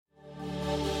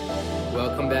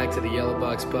Welcome back to the Yellow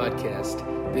Box Podcast.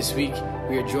 This week,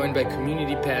 we are joined by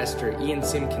community pastor Ian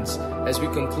Simpkins as we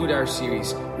conclude our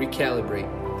series, Recalibrate.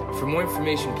 For more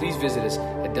information, please visit us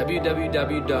at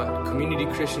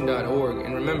www.communitychristian.org.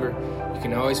 And remember, you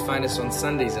can always find us on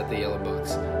Sundays at the Yellow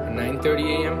Box at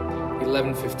 9:30 a.m.,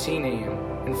 11:15 a.m.,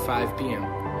 and 5 p.m.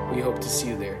 We hope to see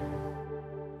you there.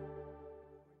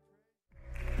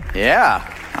 Yeah,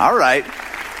 all right.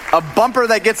 A bumper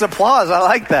that gets applause. I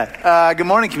like that. Good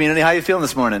morning, community. How are you feeling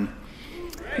this morning?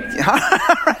 All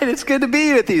right, it's good to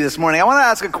be with you this morning. I want to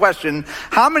ask a question.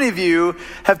 How many of you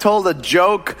have told a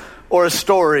joke or a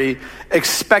story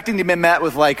expecting to be met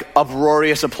with like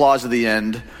uproarious applause at the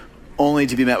end, only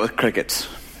to be met with crickets?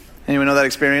 Anyone know that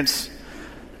experience?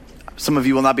 Some of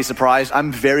you will not be surprised.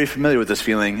 I'm very familiar with this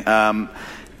feeling.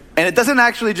 And it doesn't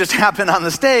actually just happen on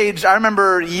the stage. I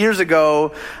remember years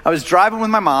ago, I was driving with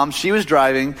my mom. She was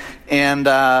driving. And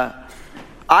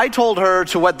I told her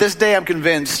to what this day I'm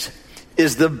convinced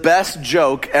is the best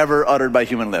joke ever uttered by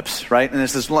human lips, right? And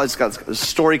it's got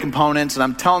story components. And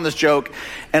I'm telling this joke.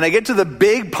 And I get to the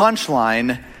big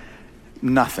punchline,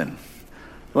 nothing.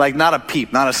 Like not a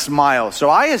peep, not a smile. So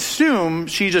I assume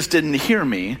she just didn't hear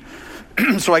me.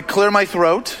 So I clear my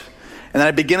throat. And then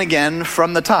I begin again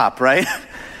from the top, right?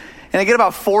 And I get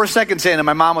about 4 seconds in, and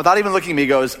my mom, without even looking at me,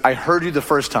 goes, "I heard you the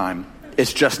first time.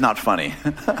 It's just not funny."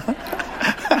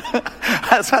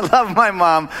 I love my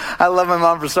mom. I love my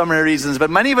mom for so many reasons. But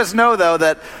many of us know, though,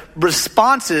 that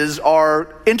responses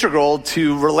are integral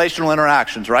to relational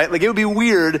interactions, right? Like it would be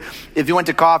weird if you went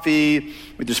to coffee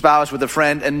with your spouse, with a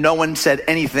friend, and no one said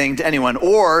anything to anyone.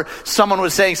 Or someone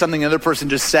was saying something, and the other person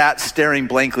just sat staring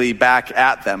blankly back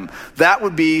at them. That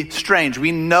would be strange.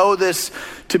 We know this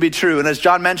to be true. And as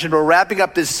John mentioned, we're wrapping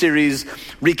up this series,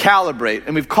 Recalibrate.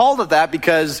 And we've called it that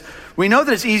because we know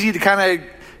that it's easy to kind of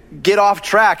get off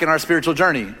track in our spiritual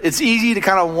journey. It's easy to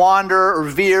kind of wander or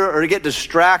veer or to get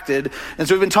distracted. And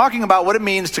so we've been talking about what it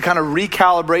means to kind of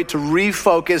recalibrate, to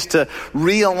refocus, to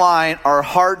realign our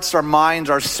hearts, our minds,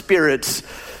 our spirits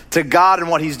to God and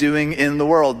what he's doing in the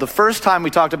world. The first time we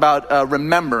talked about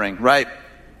remembering, right?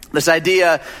 This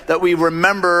idea that we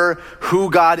remember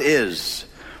who God is,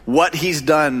 what he's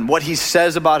done, what he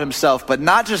says about himself. But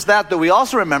not just that, but we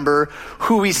also remember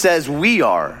who he says we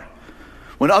are.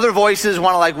 When other voices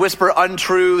want to like whisper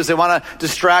untruths, they want to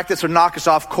distract us or knock us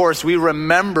off course, we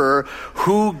remember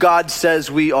who God says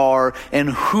we are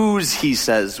and whose he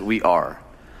says we are.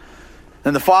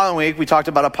 Then the following week, we talked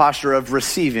about a posture of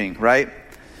receiving, right?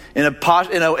 In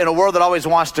a world that always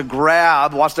wants to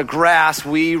grab, wants to grasp,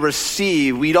 we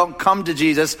receive. We don't come to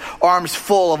Jesus arms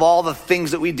full of all the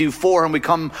things that we do for him. We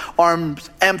come arms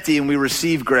empty and we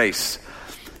receive grace.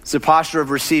 It's a posture of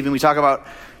receiving. We talk about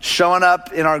showing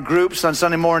up in our groups on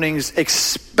Sunday mornings,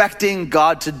 expecting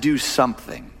God to do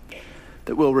something,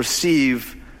 that we'll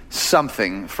receive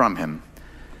something from him.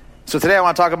 So today I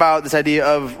want to talk about this idea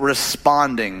of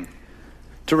responding.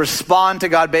 To respond to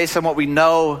God based on what we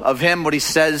know of him, what he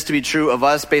says to be true of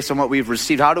us based on what we've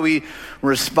received. How do we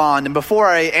respond? And before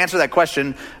I answer that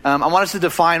question, I want us to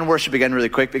define worship again really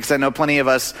quick, because I know plenty of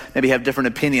us maybe have different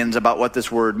opinions about what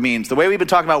this word means. The way we've been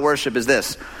talking about worship is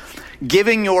this: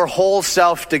 giving your whole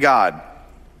self to God.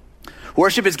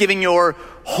 Worship is giving your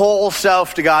whole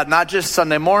self to God, not just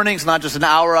Sunday mornings, not just an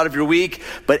hour out of your week,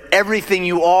 but everything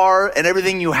you are and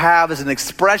everything you have is an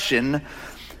expression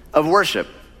of worship.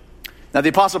 Now, the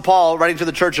Apostle Paul, writing to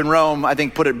the church in Rome, I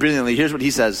think put it brilliantly. Here's what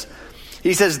he says.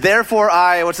 He says, "Therefore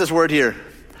I," what's this word here?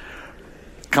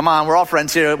 Come on, we're all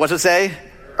friends here. What's it say?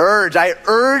 Urge. I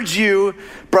urge you,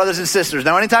 brothers and sisters.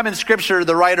 Now, anytime in Scripture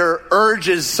the writer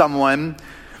urges someone,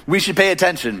 we should pay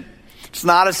attention. It's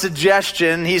not a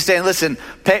suggestion. He's saying, listen,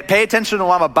 pay attention to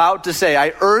what I'm about to say.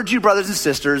 I urge you, brothers and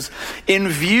sisters, in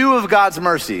view of God's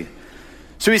mercy.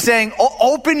 So he's saying,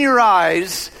 open your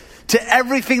eyes to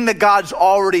everything that God's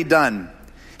already done.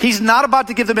 He's not about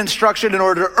to give them instruction in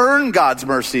order to earn God's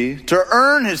mercy, to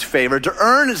earn his favor, to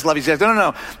earn his love. He says,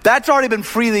 no. That's already been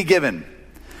freely given.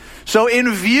 So in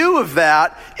view of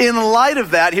that, in light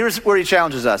of that, here's where he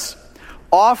challenges us.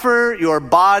 Offer your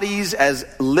bodies as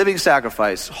living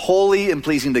sacrifice, holy and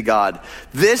pleasing to God.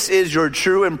 This is your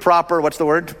true and proper, what's the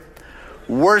word?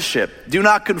 Worship. Do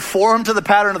not conform to the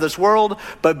pattern of this world,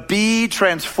 but be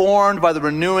transformed by the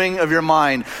renewing of your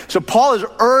mind. So Paul is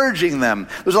urging them.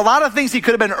 There's a lot of things he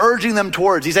could have been urging them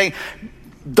towards. He's saying,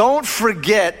 don't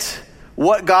forget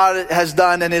what God has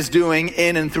done and is doing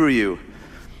in and through you.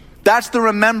 That's the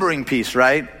remembering piece,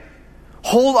 right?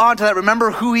 Hold on to that.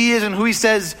 Remember who he is and who he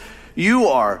says you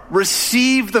are.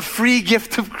 Receive the free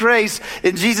gift of grace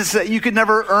in Jesus that you could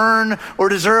never earn or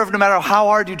deserve, no matter how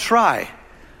hard you try.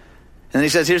 And he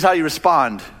says, here's how you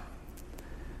respond.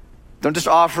 Don't just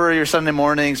offer your Sunday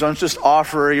mornings. Don't just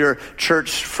offer your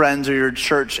church friends or your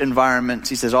church environments.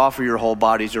 He says, offer your whole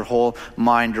bodies, your whole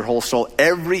mind, your whole soul.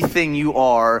 Everything you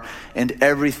are and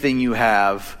everything you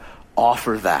have,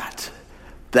 offer that.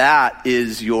 That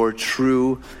is your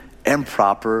true and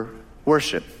proper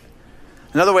worship.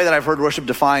 Another way that I've heard worship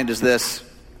defined is this: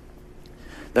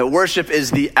 that worship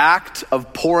is the act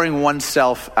of pouring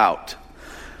oneself out.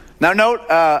 Now note,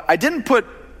 I didn't put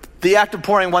the act of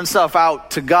pouring oneself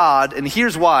out to God, and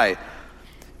here's why.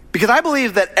 Because I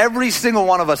believe that every single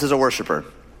one of us is a worshiper.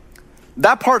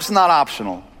 That part's not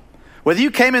optional. Whether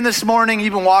you came in this morning,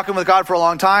 you've been walking with God for a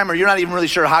long time, or you're not even really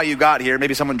sure how you got here,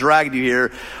 maybe someone dragged you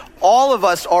here, all of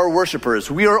us are worshipers.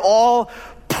 We are all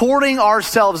pouring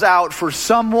ourselves out for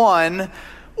someone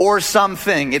or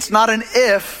something. It's not an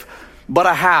if, but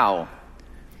a how.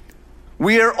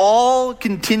 We are all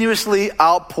continuously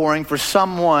outpouring for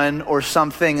someone or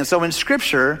something. And so in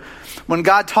Scripture, when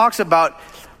God talks about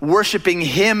worshiping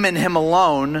Him and Him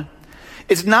alone,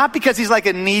 it's not because He's like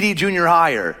a needy junior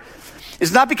hire.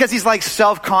 It's not because He's like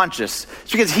self-conscious.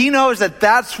 It's because He knows that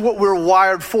that's what we're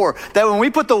wired for. That when we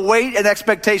put the weight and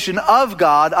expectation of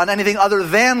God on anything other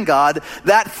than God,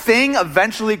 that thing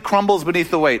eventually crumbles beneath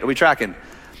the weight. Are we tracking?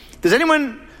 Does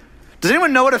anyone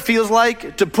know what it feels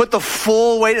like to put the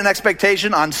full weight and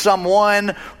expectation on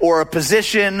someone or a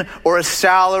position or a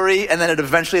salary, and then it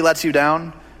eventually lets you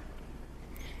down?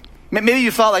 Maybe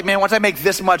you thought like, man, once I make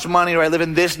this much money or I live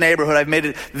in this neighborhood, I've made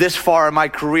it this far in my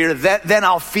career, then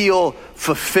I'll feel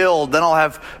fulfilled. Then I'll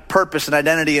have purpose and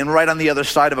identity. And right on the other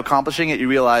side of accomplishing it, you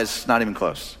realize not even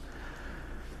close.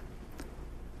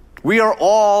 We are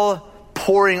all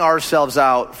pouring ourselves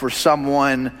out for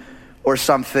someone or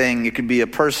something. It could be a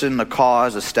person, a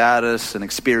cause, a status, an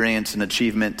experience, an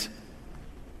achievement.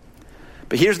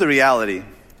 But here's the reality.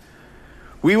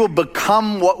 We will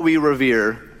become what we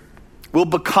revere. We'll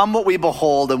become what we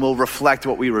behold, and we'll reflect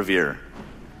what we revere.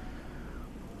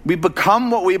 We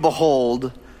become what we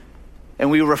behold,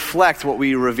 and we reflect what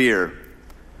we revere.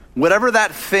 Whatever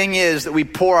that thing is that we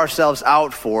pour ourselves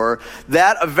out for,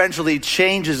 that eventually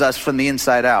changes us from the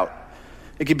inside out.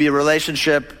 It could be a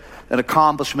relationship, an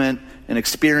accomplishment, an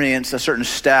experience, a certain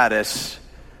status.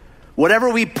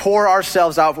 Whatever we pour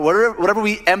ourselves out for, whatever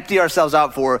we empty ourselves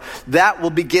out for, that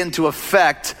will begin to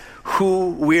affect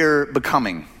who we're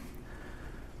becoming.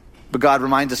 But God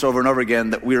reminds us over and over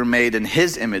again that we are made in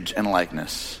His image and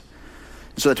likeness.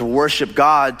 So that to worship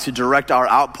God, to direct our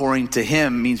outpouring to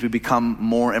Him, means we become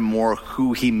more and more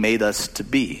who He made us to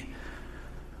be,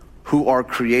 who our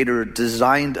Creator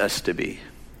designed us to be.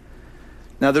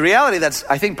 Now, the reality that's,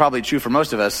 I think, probably true for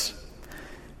most of us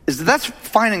is that that's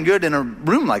fine and good in a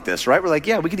room like this, right? We're like,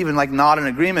 yeah, we could even like nod in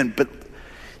agreement, but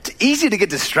it's easy to get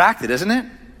distracted, isn't it?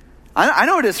 I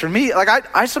know it is for me. Like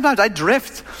I sometimes I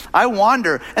drift, I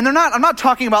wander, and I'm not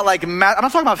talking about like, I'm not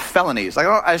talking about felonies. Like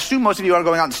I assume most of you are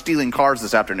going out and stealing cars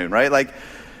this afternoon, right? Like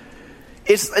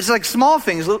it's like small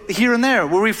things here and there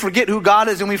where we forget who God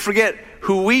is and we forget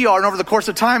who we are, and over the course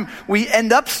of time, we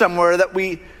end up somewhere that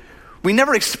we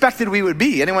never expected we would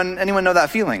be. Anyone know that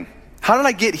feeling? How did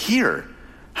I get here?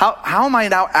 How am I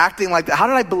now acting like that? How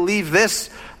did I believe this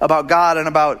about God and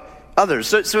about others?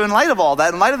 So in light of all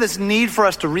that, in light of this need for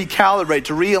us to recalibrate,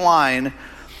 to realign,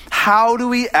 how do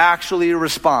we actually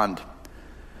respond?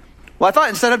 Well, I thought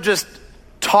instead of just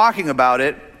talking about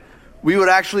it, we would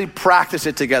actually practice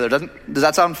it together. Does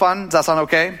that sound fun? Does that sound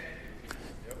okay?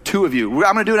 Two of you.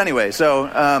 I'm going to do it anyway.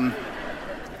 So,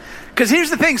 because here's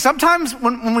the thing. Sometimes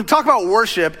when we talk about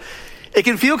worship, it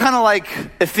can feel kind of like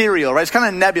ethereal, right? It's kind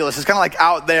of nebulous. It's kind of like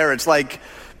out there. It's like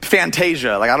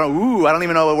Fantasia. Like, I don't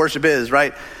even know what worship is,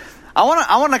 right? I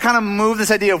want to kind of move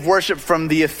this idea of worship from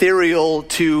the ethereal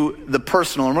to the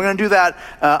personal. And we're going to do that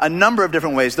a number of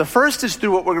different ways. The first is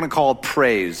through what we're going to call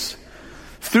praise.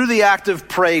 Through the act of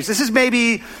praise. This is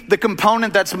maybe the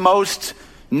component that's most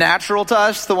natural to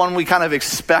us, the one we kind of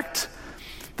expect.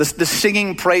 The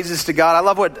singing praises to God. I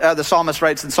love what the psalmist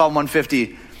writes in Psalm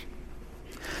 150.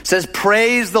 It says,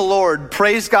 praise the Lord,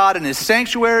 praise God in His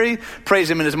sanctuary, praise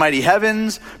Him in His mighty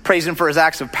heavens, praise Him for His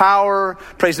acts of power,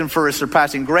 praise Him for His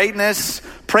surpassing greatness,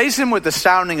 praise Him with the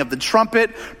sounding of the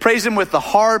trumpet, praise Him with the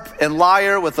harp and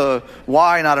lyre with a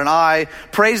Y, not an I,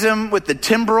 praise Him with the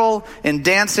timbrel and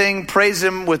dancing, praise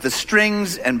Him with the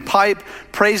strings and pipe,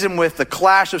 praise Him with the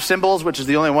clash of cymbals, which is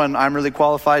the only one I'm really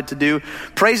qualified to do,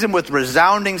 praise Him with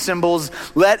resounding cymbals,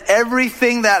 let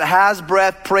everything that has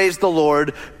breath praise the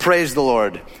Lord, praise the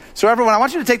Lord. So everyone, I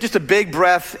want you to take just a big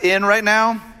breath in right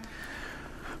now.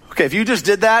 Okay, if you just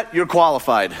did that, you're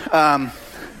qualified.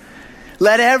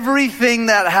 Let everything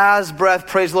that has breath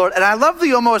praise the Lord. And I love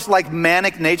the almost like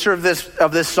manic nature of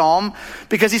this psalm,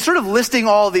 because he's sort of listing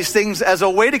all of these things as a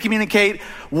way to communicate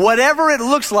whatever it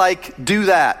looks like, do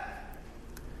that.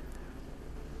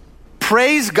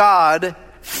 Praise God.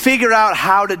 Figure out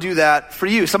how to do that for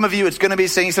you. Some of you, it's going to be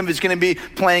singing. Some of it's going to be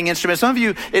playing instruments. Some of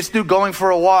you, it's through going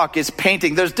for a walk. It's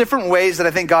painting. There's different ways that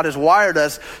I think God has wired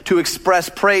us to express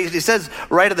praise. He says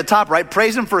right at the top, right?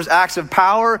 Praise him for his acts of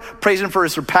power. Praise him for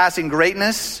his surpassing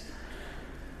greatness.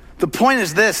 The point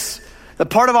is this,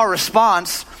 that part of our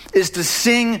response is to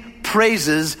sing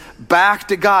praises back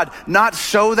to God. Not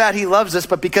so that he loves us,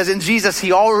 but because in Jesus,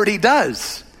 he already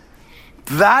does.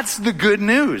 That's the good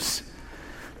news.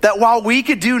 That while we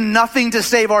could do nothing to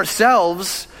save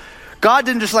ourselves, God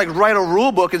didn't just like write a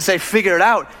rule book and say, figure it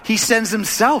out. He sends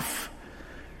himself.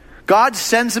 God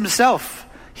sends himself.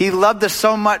 He loved us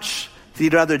so much that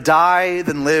he'd rather die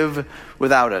than live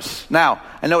without us. Now,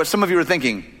 I know what some of you are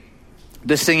thinking.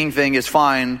 This singing thing is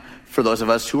fine for those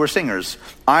of us who are singers.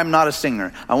 I'm not a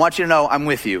singer. I want you to know I'm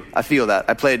with you. I feel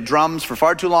that. I played drums for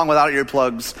far too long without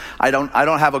earplugs. I don't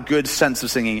have a good sense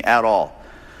of singing at all.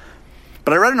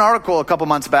 But I read an article a couple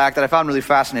months back that I found really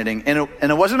fascinating. And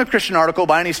it wasn't a Christian article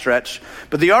by any stretch.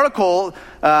 But the article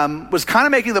was kind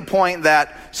of making the point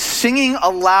that singing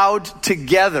aloud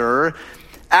together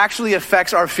actually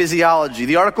affects our physiology.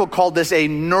 The article called this a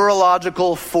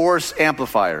neurological force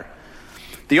amplifier.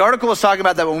 The article was talking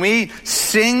about that when we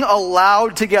sing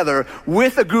aloud together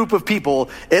with a group of people,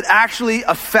 it actually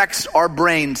affects our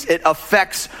brains. It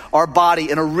affects our body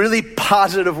in a really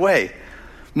positive way.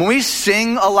 When we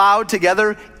sing aloud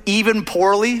together, even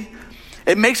poorly,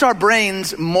 it makes our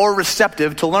brains more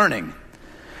receptive to learning.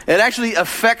 It actually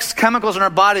affects chemicals in our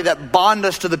body that bond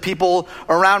us to the people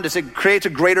around us. It creates a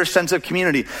greater sense of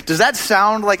community. Does that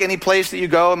sound like any place that you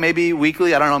go, maybe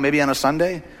weekly, I don't know, maybe on a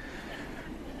Sunday?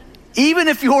 Even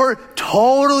if you're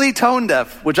totally tone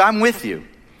deaf, which I'm with you,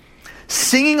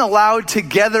 singing aloud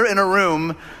together in a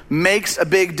room makes a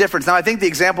big difference. Now, I think the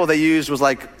example they used was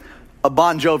like a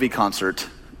Bon Jovi concert.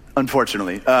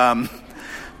 Unfortunately.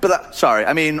 Sorry.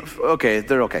 I mean, okay,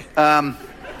 they're okay. But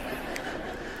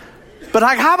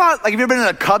like, how about, like, have you ever been in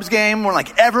a Cubs game where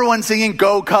like everyone's singing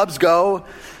 "Go Cubs Go"?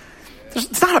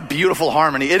 It's not a beautiful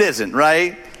harmony. It isn't,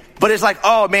 right? But it's like,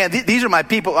 oh man, these are my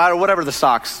people, or whatever the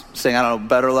Sox sing. I don't know,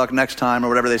 better luck next time, or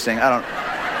whatever they sing. I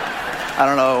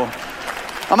don't know.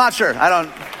 I'm not sure.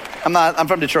 I'm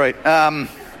from Detroit. My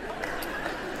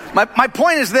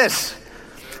point is this.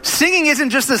 Singing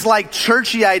isn't just this like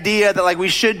churchy idea that like we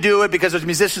should do it because there's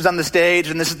musicians on the stage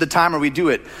and this is the time where we do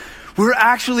it. We're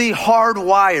actually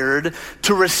hardwired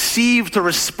to receive, to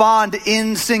respond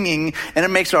in singing, and it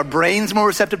makes our brains more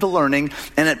receptive to learning,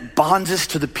 and it bonds us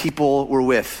to the people we're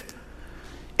with.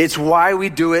 It's why we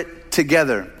do it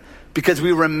together, because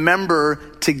we remember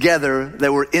together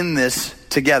that we're in this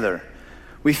together.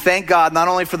 We thank God not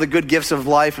only for the good gifts of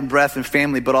life and breath and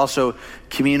family, but also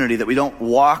community, that we don't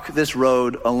walk this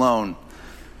road alone.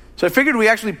 So I figured we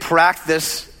actually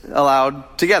practice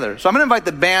aloud together. So I'm going to invite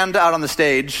the band out on the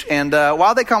stage. And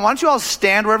while they come, why don't you all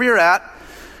stand wherever you're at?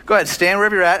 Go ahead, stand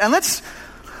wherever you're at. And let's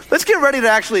get ready to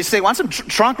actually sing. Want some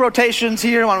trunk rotations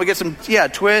here? Want to get some,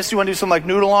 twists? You want to do some like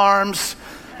noodle arms?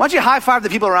 Why don't you high five the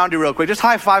people around you real quick? Just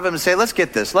high five them and say, let's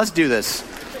get this. Let's do this.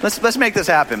 Let's make this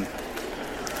happen.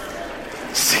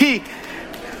 See,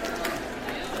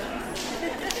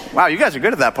 wow, you guys are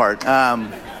good at that part.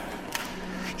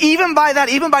 Even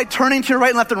by turning to your right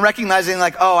and left and recognizing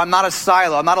like, oh, I'm not a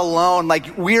silo, I'm not alone.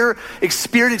 Like, we're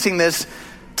experiencing this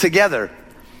together.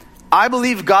 I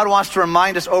believe God wants to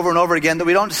remind us over and over again that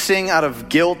we don't sing out of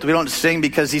guilt. We don't sing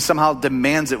because he somehow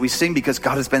demands it. We sing because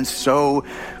God has been so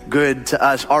good to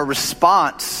us. Our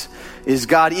response is,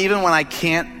 God, even when I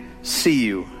can't see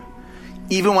you,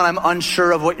 even when I'm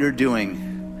unsure of what you're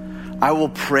doing, I will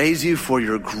praise you for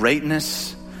your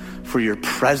greatness, for your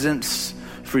presence,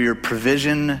 for your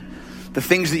provision, the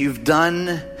things that you've done,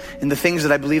 and the things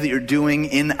that I believe that you're doing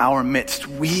in our midst.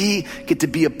 We get to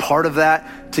be a part of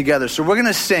that together. So we're going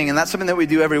to sing, and that's something that we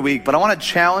do every week. But I want to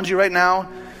challenge you right now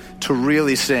to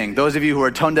really sing. Those of you who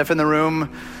are tone deaf in the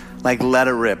room, like, let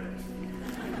it rip.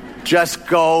 Just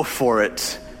go for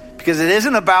it. Because it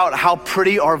isn't about how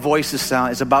pretty our voices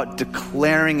sound. It's about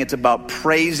declaring, it's about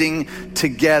praising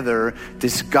together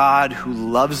this God who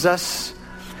loves us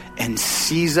and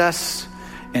sees us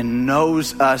and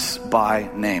knows us by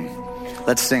name.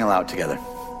 Let's sing aloud together.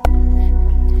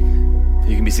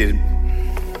 You can be seated.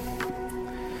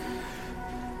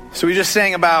 So we just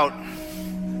sang about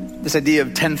this idea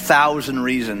of 10,000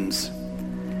 reasons.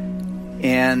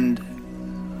 And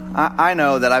I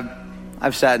know that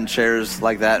I've sat in chairs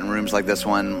like that in rooms like this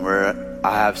one where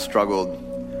I have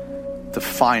struggled to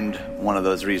find one of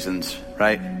those reasons,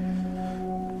 right?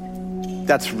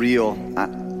 That's real.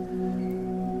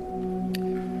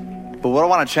 But what I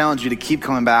want to challenge you to keep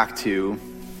coming back to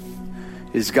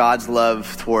is God's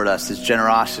love toward us, his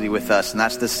generosity with us. And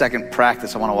that's the second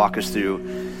practice I want to walk us through,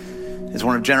 is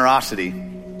one of generosity.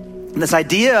 And this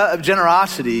idea of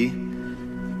generosity,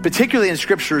 particularly in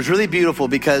Scripture, is really beautiful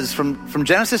because from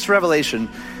Genesis to Revelation,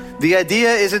 the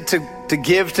idea isn't to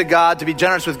give to God, to be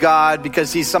generous with God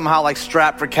because he's somehow like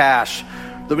strapped for cash,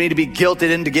 that we need to be guilted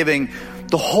into giving.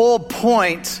 The whole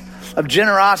point of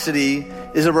generosity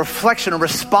is a reflection, a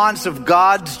response of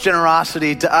God's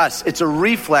generosity to us. It's a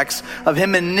reflex of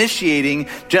him initiating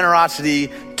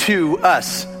generosity to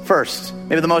us first.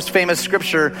 Maybe the most famous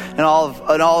scripture in all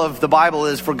of the Bible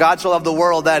is, for God so loved the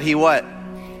world that he what?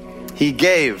 He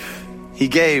gave. He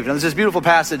gave. Now there's this beautiful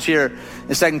passage here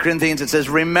in 2 Corinthians. It says,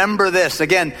 remember this.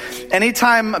 Again,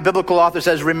 anytime a biblical author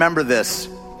says, remember this,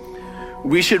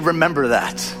 we should remember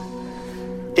that.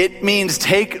 It means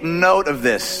take note of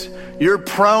this. You're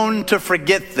prone to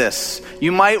forget this.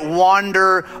 You might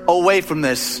wander away from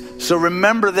this. So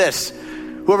remember this.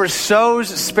 Whoever sows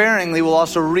sparingly will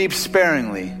also reap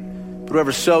sparingly. But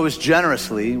whoever sows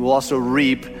generously will also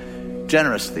reap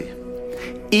generously.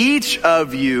 Each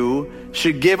of you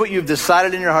should give what you've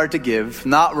decided in your heart to give,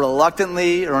 not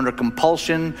reluctantly or under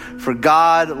compulsion, for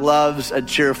God loves a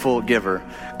cheerful giver.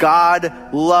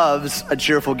 God loves a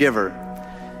cheerful giver.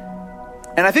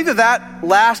 And I think that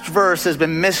last verse has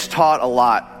been mistaught a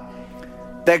lot.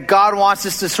 That God wants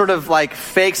us to sort of like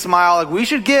fake smile, like we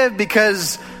should give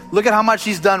because look at how much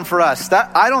he's done for us.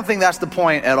 I don't think that's the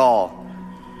point at all.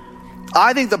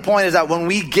 I think the point is that when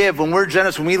we give, when we're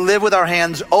generous, when we live with our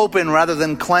hands open rather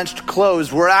than clenched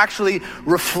closed, we're actually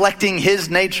reflecting his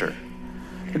nature.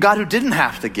 A God who didn't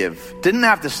have to give, didn't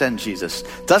have to send Jesus,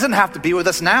 doesn't have to be with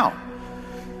us now,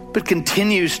 but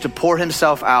continues to pour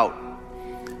himself out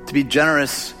to be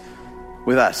generous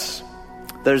with us.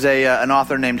 There's an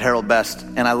author named Harold Best,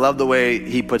 and I love the way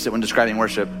he puts it when describing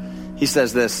worship. He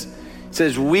says this, he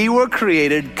says, we were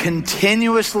created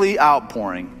continuously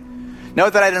outpouring.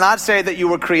 Note that I did not say that you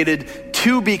were created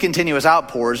to be continuous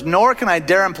outpours, nor can I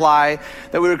dare imply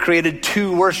that we were created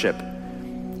to worship.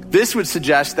 This would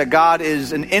suggest that God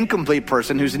is an incomplete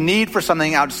person whose need for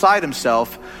something outside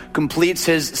himself completes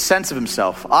his sense of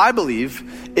himself. I believe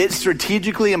it's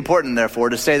strategically important, therefore,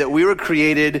 to say that we were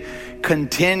created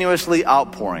continuously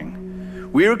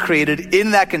outpouring. We were created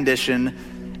in that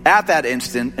condition, at that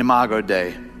instant, Imago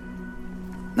Dei.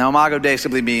 Now, Imago Dei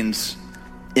simply means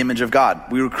image of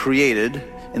God. We were created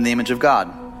in the image of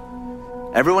God.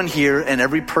 Everyone here and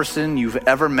every person you've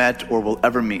ever met or will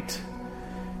ever meet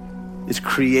is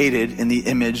created in the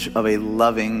image of a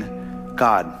loving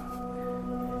God.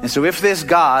 And so if this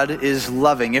God is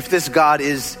loving, if this God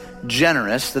is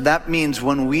generous, then that means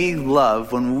when we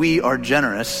love, when we are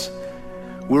generous,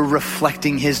 we're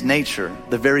reflecting his nature,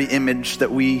 the very image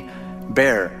that we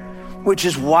bear. Which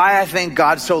is why I think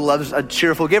God so loves a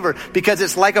cheerful giver, because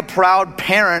it's like a proud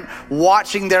parent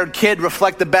watching their kid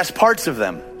reflect the best parts of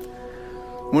them.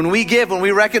 When we give, when we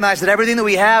recognize that everything that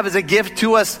we have is a gift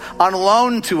to us, on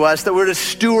loan to us, that we're to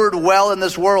steward well in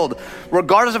this world,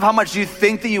 regardless of how much you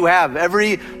think that you have,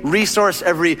 every resource,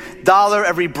 every dollar,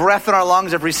 every breath in our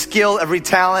lungs, every skill, every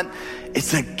talent,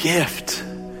 it's a gift.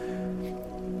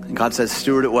 And God says,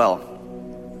 steward it well.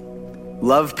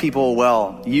 Love people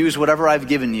well. Use whatever I've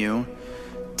given you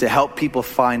to help people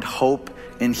find hope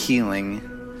and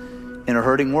healing in a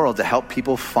hurting world, to help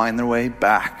people find their way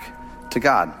back to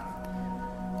God.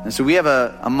 And so we have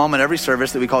a moment every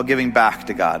service that we call giving back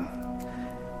to God.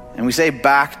 And we say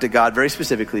back to God very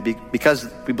specifically because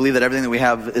we believe that everything that we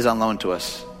have is on loan to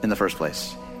us in the first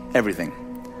place. Everything.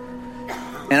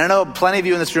 And I know plenty of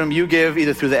you in this room, you give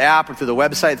either through the app or through the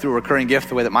website, through a recurring gift,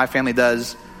 the way that my family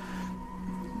does.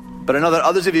 But I know that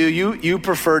others of you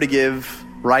prefer to give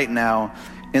right now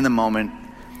in the moment.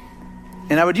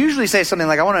 And I would usually say something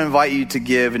like, I want to invite you to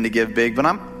give and to give big, but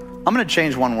I'm going to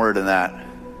change one word in that.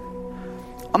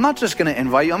 I'm not just going to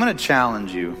invite you, I'm going to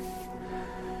challenge you.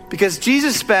 Because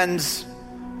Jesus spends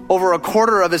over a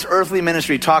quarter of his earthly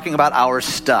ministry talking about our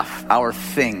stuff, our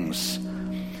things.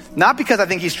 Not because I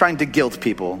think he's trying to guilt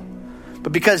people,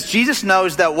 but because Jesus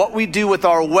knows that what we do with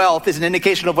our wealth is an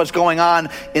indication of what's going on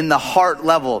in the heart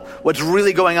level, what's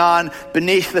really going on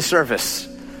beneath the surface.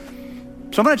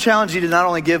 So I'm going to challenge you to not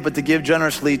only give, but to give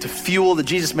generously to fuel the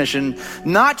Jesus mission,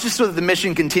 not just so that the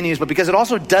mission continues, but because it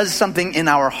also does something in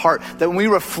our heart. That when we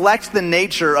reflect the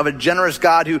nature of a generous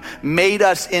God who made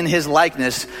us in his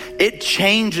likeness, it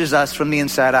changes us from the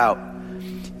inside out.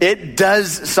 It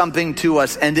does something to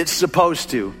us, and it's supposed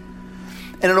to.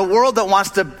 And in a world that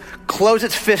wants to close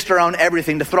its fist around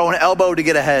everything, to throw an elbow to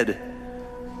get ahead,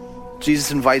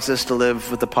 Jesus invites us to live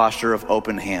with the posture of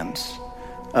open hands,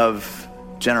 of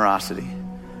generosity.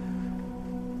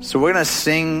 So we're going to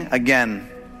sing again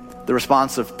the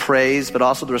response of praise, but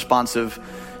also the response of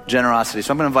generosity.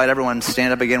 So I'm going to invite everyone to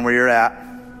stand up again where you're at.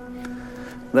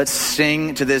 Let's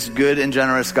sing to this good and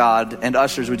generous God. And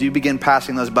ushers, would you begin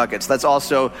passing those buckets? Let's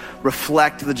also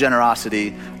reflect the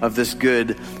generosity of this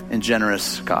good and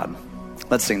generous God.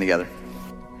 Let's sing together.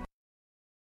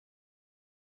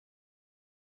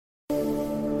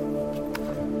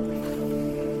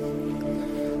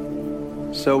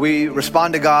 So we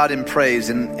respond to God in praise,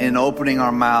 in opening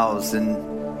our mouths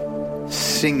and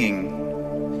singing.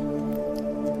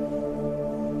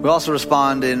 We also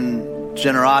respond in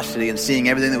generosity and seeing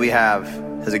everything that we have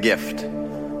as a gift.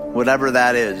 Whatever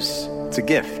that is, it's a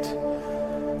gift.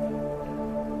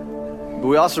 But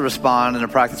we also respond in a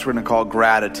practice we're going to call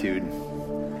gratitude.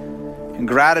 And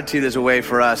gratitude is a way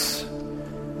for us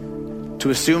to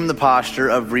assume the posture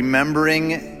of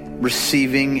remembering,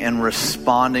 receiving, and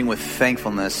responding with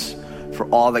thankfulness for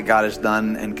all that God has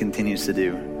done and continues to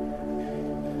do.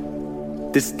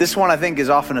 This one, I think, is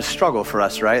often a struggle for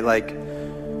us, right? Like,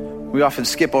 we often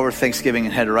skip over Thanksgiving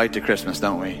and head right to Christmas,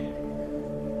 don't we?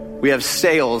 We have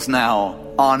sales now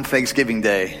on Thanksgiving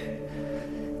Day.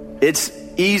 It's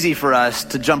easy for us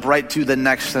to jump right to the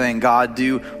next thing. God,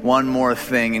 do one more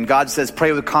thing. And God says,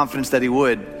 pray with confidence that he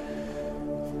would.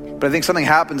 But I think something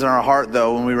happens in our heart,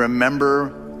 though, when we remember,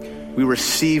 we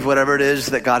receive whatever it is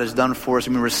that God has done for us,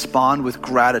 and we respond with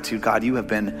gratitude. God, you have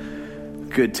been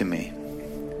good to me.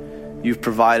 You've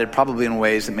provided probably in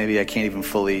ways that maybe I can't even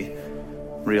fully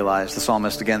realize. The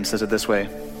psalmist again says it this way: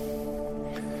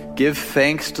 give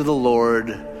thanks to the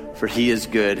Lord, for he is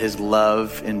good. His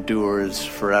love endures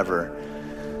forever.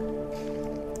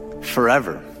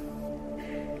 Forever.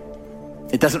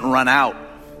 It doesn't run out.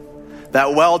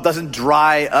 That well doesn't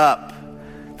dry up.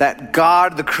 That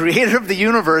God, the creator of the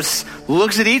universe,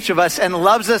 looks at each of us and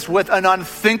loves us with an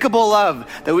unthinkable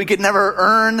love that we could never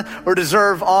earn or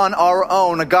deserve on our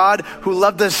own. A God who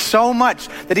loved us so much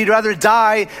that he'd rather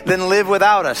die than live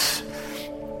without us.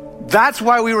 That's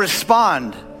why we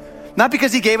respond. Not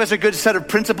because he gave us a good set of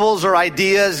principles or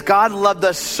ideas. God loved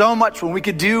us so much when we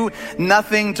could do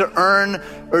nothing to earn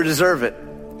or deserve it.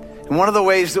 And one of the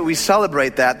ways that we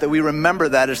celebrate that we remember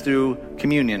that, is through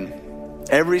communion.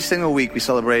 Every single week we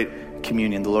celebrate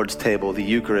communion, the Lord's table, the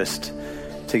Eucharist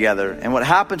together. And what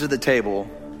happens at the table,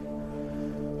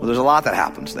 well, there's a lot that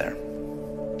happens there.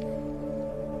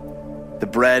 The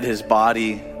bread, his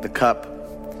body, the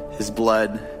cup, his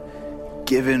blood,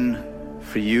 given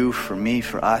for you, for me,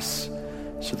 for us,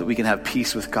 so that we can have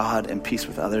peace with God and peace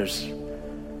with others.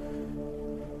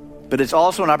 But it's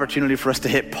also an opportunity for us to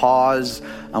hit pause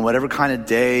on whatever kind of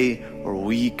day or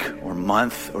week or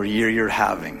month or year you're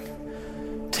having.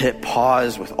 To hit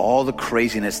pause with all the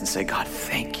craziness and say, God,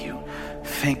 thank you.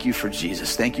 Thank you for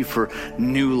Jesus. Thank you for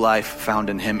new life found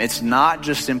in him. It's not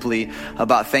just simply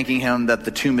about thanking him that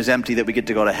the tomb is empty, that we get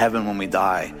to go to heaven when we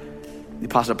die. The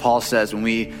Apostle Paul says when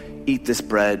we eat this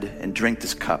bread and drink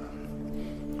this cup,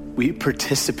 we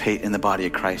participate in the body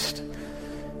of Christ.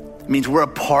 It means we're a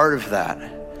part of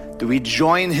that. That we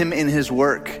join him in his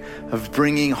work of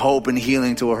bringing hope and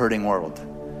healing to a hurting world.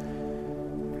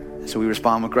 So we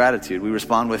respond with gratitude. We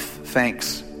respond with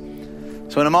thanks.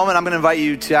 So in a moment, I'm going to invite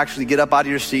you to actually get up out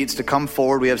of your seats, to come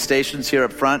forward. We have stations here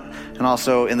up front and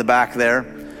also in the back there.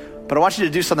 But I want you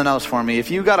to do something else for me.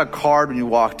 If you got a card when you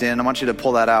walked in, I want you to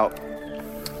pull that out.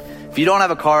 If you don't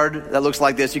have a card that looks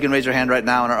like this, you can raise your hand right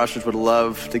now, and our ushers would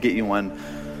love to get you one.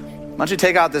 Why don't you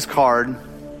take out this card,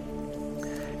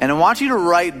 and I want you to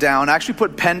write down, actually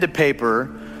put pen to paper,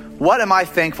 what am I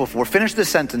thankful for? Finish this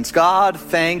sentence. God,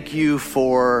 thank you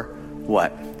for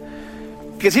what?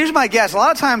 Because here's my guess. A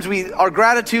lot of times our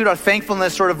gratitude, our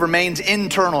thankfulness sort of remains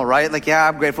internal, right? Like, yeah,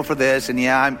 I'm grateful for this, and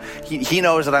yeah, he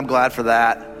knows that I'm glad for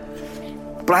that.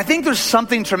 But I think there's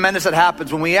something tremendous that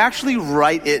happens when we actually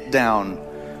write it down.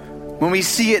 When we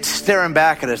see it staring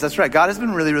back at us. That's right. God has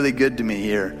been really, really good to me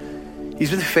here.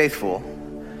 He's been faithful.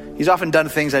 He's often done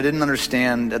things I didn't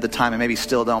understand at the time and maybe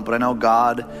still don't, but I know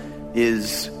God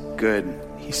is good.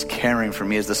 He's caring for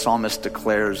me, as the psalmist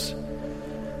declares.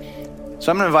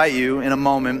 So I'm going to invite you in a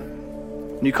moment,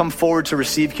 when you come forward to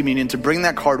receive communion, to bring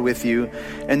that card with you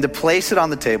and to place it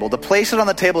on the table. To place it on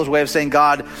the table is a way of saying,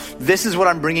 God, this is what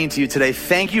I'm bringing to you today.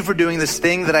 Thank you for doing this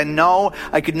thing that I know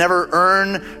I could never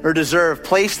earn or deserve.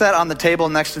 Place that on the table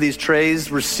next to these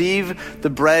trays. Receive the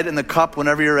bread and the cup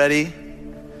whenever you're ready.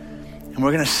 And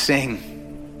we're going to sing.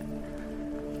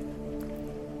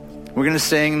 We're going to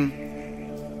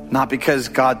sing Not because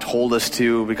God told us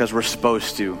to, because we're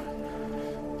supposed to,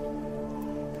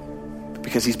 but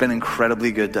because he's been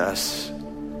incredibly good to us.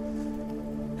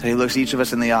 And he looks each of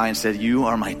us in the eye and said, you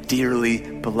are my dearly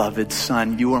beloved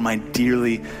son. You are my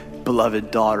dearly beloved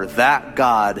daughter. That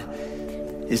God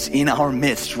is in our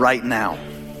midst right now.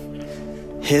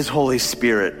 His Holy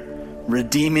Spirit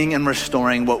redeeming and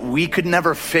restoring what we could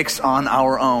never fix on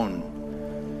our own.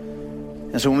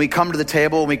 And so when we come to the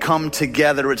table, when we come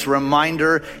together, it's a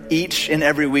reminder each and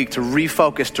every week to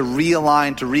refocus, to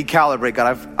realign, to recalibrate.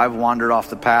 God, I've wandered off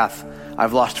the path.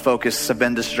 I've lost focus. I've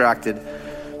been distracted.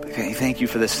 Okay, thank you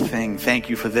for this thing. Thank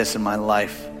you for this in my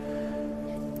life. So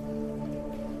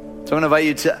I'm going to invite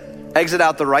you to exit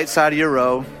out the right side of your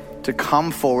row, to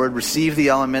come forward, receive the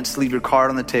elements, leave your card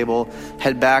on the table,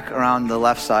 head back around the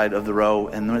left side of the row,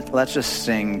 and let's just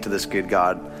sing to this good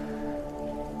God.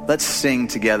 Let's sing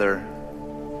together.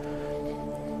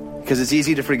 Because it's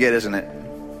easy to forget, isn't it?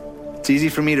 It's easy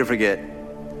for me to forget.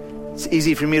 It's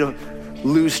easy for me to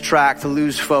lose track, to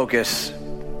lose focus.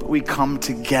 But we come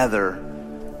together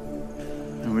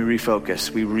and we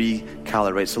refocus, we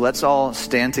recalibrate. So let's all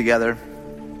stand together.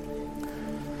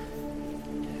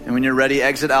 And when you're ready,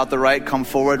 exit out the right, come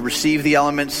forward, receive the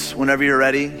elements whenever you're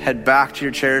ready. Head back to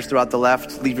your chairs throughout the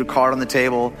left, leave your card on the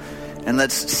table, and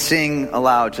let's sing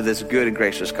aloud to this good and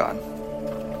gracious God.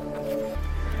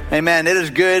 Amen. It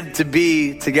is good to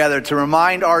be together, to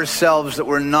remind ourselves that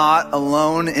we're not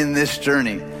alone in this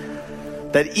journey.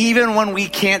 That even when we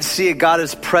can't see it, God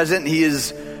is present. He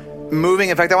is moving.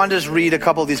 In fact, I want to just read a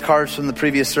couple of these cards from the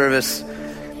previous service.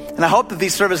 And I hope that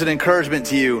these serve as an encouragement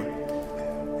to you.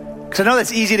 Because I know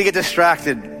that's easy to get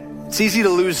distracted. It's easy to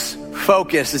lose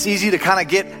focus. It's easy to kind of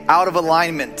get out of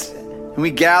alignment. And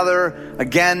we gather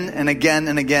again and again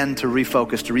and again to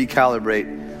refocus, to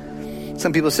recalibrate.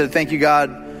 Some people said, thank you,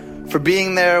 God, for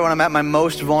being there when I'm at my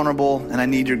most vulnerable and I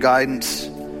need your guidance.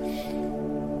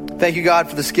 Thank you, God,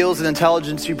 for the skills and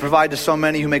intelligence you provide to so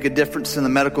many who make a difference in the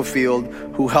medical field,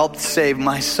 who helped save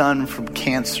my son from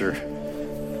cancer.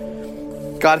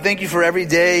 God, thank you for every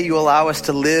day you allow us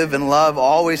to live and love,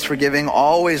 always forgiving,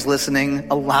 always listening,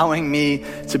 allowing me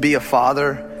to be a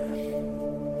father.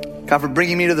 God, for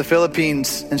bringing me to the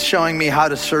Philippines and showing me how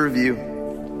to serve you.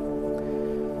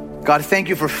 God, thank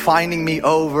you for finding me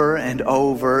over and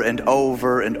over and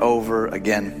over and over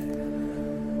again.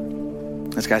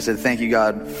 This guy said, thank you,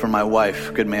 God, for my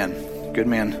wife. Good man. Good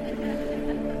man.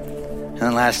 And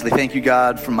then lastly, thank you,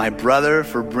 God, for my brother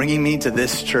for bringing me to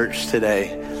this church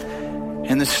today.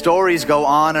 And the stories go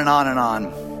on and on and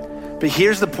on. But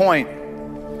here's the point.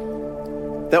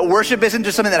 That worship isn't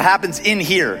just something that happens in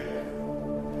here.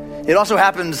 It also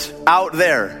happens out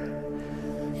there.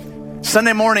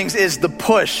 Sunday mornings is the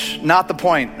push, not the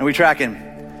point. Are we tracking?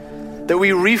 That we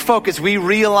refocus, we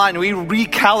realign, we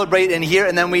recalibrate in here,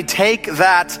 and then we take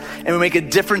that and we make a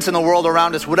difference in the world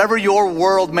around us. Whatever your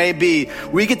world may be,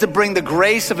 we get to bring the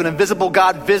grace of an invisible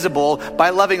God visible by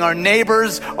loving our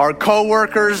neighbors, our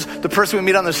coworkers, the person we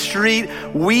meet on the street.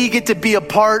 We get to be a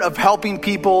part of helping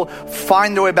people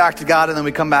find their way back to God, and then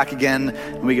we come back again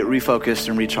and we get refocused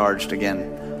and recharged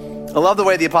again. I love the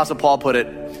way the Apostle Paul put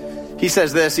it. He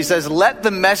says this, he says, let the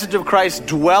message of Christ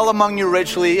dwell among you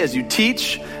richly as you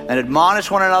teach and admonish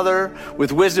one another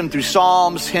with wisdom through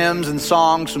psalms, hymns, and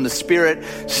songs from the Spirit,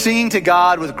 singing to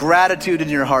God with gratitude in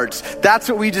your hearts. That's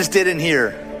what we just did in here.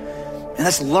 And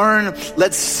let's learn,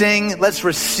 let's sing, let's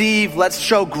receive, let's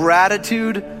show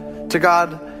gratitude to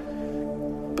God.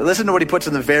 But listen to what he puts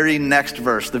in the very next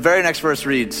verse. The very next verse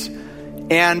reads,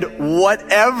 and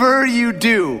whatever you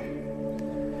do,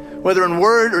 whether in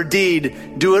word or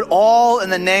deed, do it all in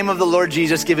the name of the Lord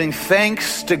Jesus, giving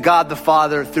thanks to God the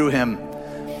Father through him.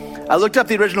 I looked up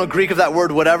the original Greek of that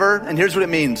word, whatever, and here's what it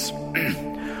means.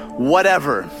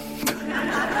 Whatever.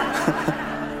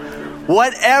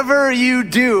 Whatever you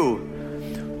do,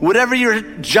 whatever your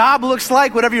job looks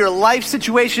like, whatever your life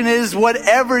situation is,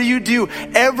 whatever you do,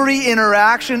 every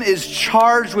interaction is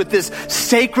charged with this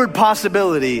sacred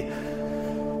possibility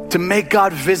to make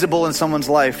God visible in someone's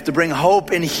life, to bring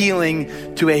hope and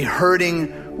healing to a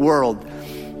hurting world.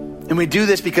 And we do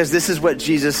this because this is what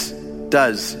Jesus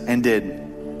does and did.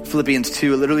 Philippians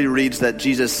 2, it literally reads that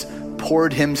Jesus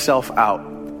poured himself out.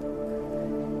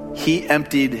 He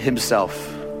emptied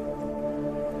himself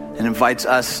and invites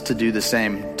us to do the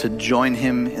same, to join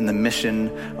him in the mission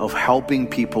of helping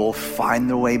people find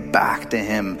their way back to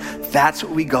him. That's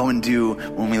what we go and do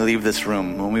when we leave this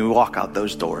room, when we walk out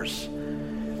those doors.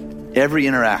 Every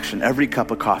interaction, every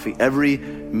cup of coffee, every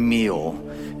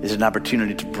meal is an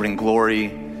opportunity to bring glory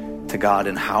to God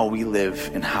in how we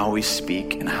live, in how we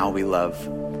speak, and how we love.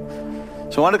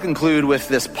 So I want to conclude with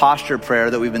this posture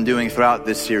prayer that we've been doing throughout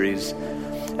this series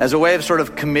as a way of sort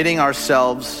of committing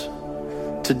ourselves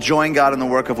to join God in the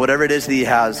work of whatever it is that he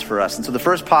has for us. And so the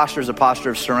first posture is a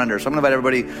posture of surrender. So I'm going to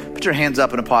invite everybody, put your hands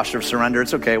up in a posture of surrender.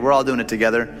 It's okay. We're all doing it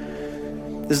together.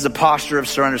 This is a posture of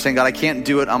surrender, saying, God, I can't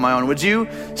do it on my own. Would you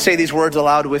say these words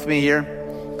aloud with me here?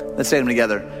 Let's say them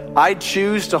together. I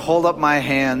choose to hold up my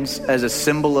hands as a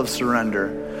symbol of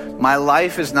surrender. My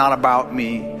life is not about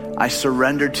me. I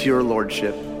surrender to your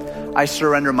lordship. I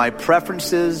surrender my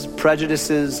preferences,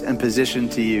 prejudices, and position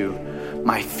to you.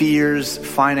 My fears,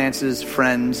 finances,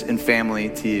 friends, and family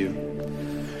to you.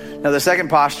 Now, the second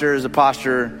posture is a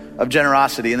posture of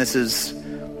generosity, and this is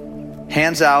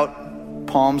hands out,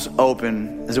 palms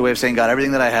open, as a way of saying, God,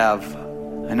 everything that I have,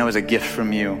 I know is a gift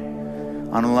from you,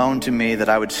 on loan to me that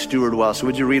I would steward well. So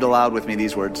would you read aloud with me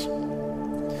these words?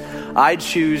 I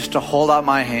choose to hold out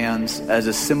my hands as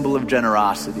a symbol of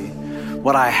generosity.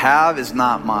 What I have is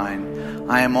not mine.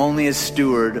 I am only a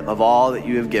steward of all that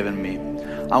you have given me.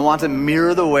 I want to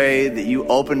mirror the way that you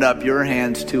opened up your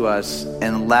hands to us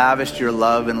and lavished your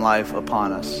love and life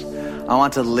upon us. I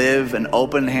want to live an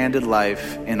open-handed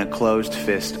life in a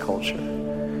closed-fist culture.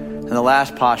 And the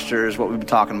last posture is what we've been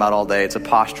talking about all day. It's a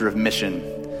posture of mission.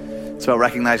 It's about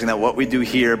recognizing that what we do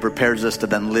here prepares us to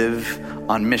then live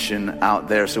on mission out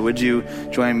there. So would you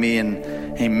join me in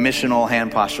a missional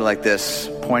hand posture like this,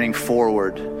 pointing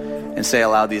forward, and say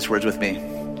aloud these words with me.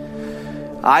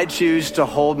 I choose to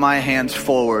hold my hands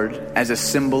forward as a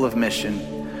symbol of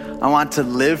mission. I want to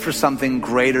live for something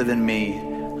greater than me.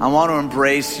 I want to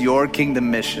embrace your kingdom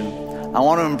mission. I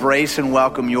want to embrace and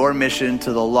welcome your mission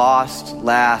to the lost,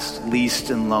 last,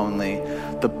 least, and lonely,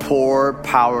 the poor,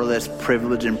 powerless,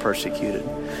 privileged, and persecuted.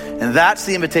 And that's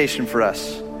the invitation for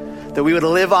us, that we would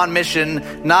live on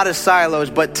mission, not as silos,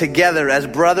 but together as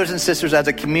brothers and sisters, as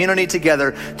a community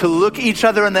together, to look each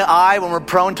other in the eye when we're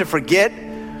prone to forget,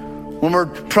 when we're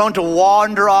prone to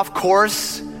wander off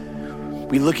course.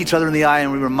 We look each other in the eye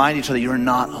and we remind each other, you're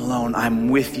not alone. I'm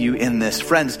with you in this.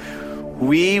 Friends,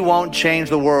 we won't change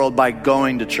the world by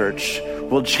going to church.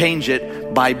 We'll change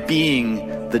it by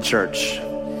being the church.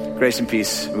 Grace and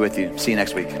peace be with you. See you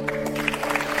next week.